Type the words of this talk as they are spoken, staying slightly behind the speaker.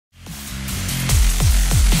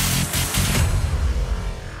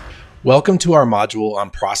Welcome to our module on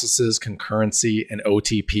processes, concurrency, and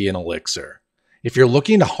OTP in Elixir. If you're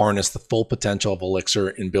looking to harness the full potential of Elixir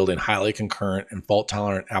in building highly concurrent and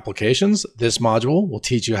fault-tolerant applications, this module will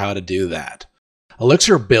teach you how to do that.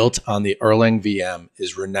 Elixir, built on the Erlang VM,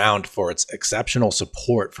 is renowned for its exceptional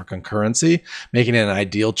support for concurrency, making it an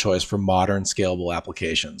ideal choice for modern scalable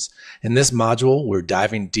applications. In this module, we're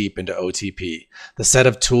diving deep into OTP, the set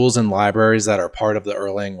of tools and libraries that are part of the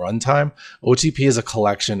Erlang runtime. OTP is a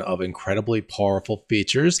collection of incredibly powerful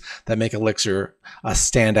features that make Elixir a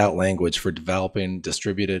standout language for developing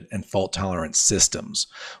distributed and fault-tolerant systems.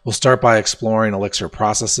 We'll start by exploring Elixir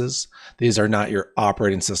processes. These are not your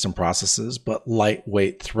operating system processes, but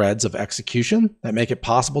lightweight threads of execution that make it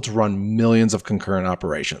possible to run millions of concurrent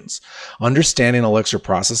operations. Understanding Elixir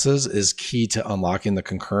processes is key to unlocking the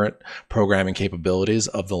concurrent programming capabilities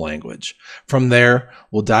of the language. From there,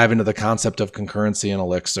 we'll dive into the concept of concurrency in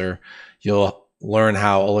Elixir. You'll learn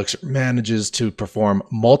how Elixir manages to perform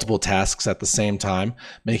multiple tasks at the same time,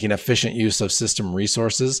 making efficient use of system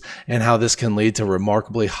resources, and how this can lead to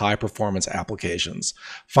remarkably high performance applications.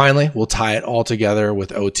 Finally, we'll tie it all together with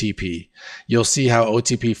OTP. You'll see how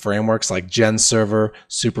OTP frameworks like GenServer,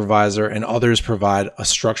 Supervisor, and others provide a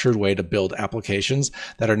structured way to build applications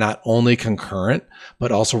that are not only concurrent,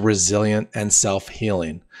 but also resilient and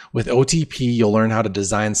self-healing. With OTP, you'll learn how to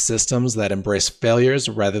design systems that embrace failures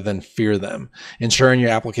rather than fear them, ensuring your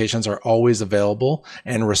applications are always available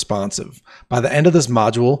and responsive. By the end of this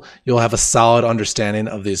module, you'll have a solid understanding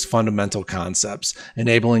of these fundamental concepts,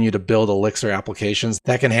 enabling you to build Elixir applications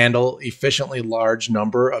that can handle efficiently large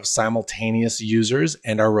number of simultaneous users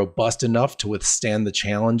and are robust enough to withstand the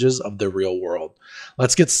challenges of the real world.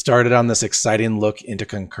 Let's get started on this exciting look into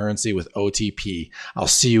concurrency with OTP. I'll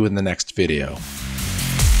see you in the next video.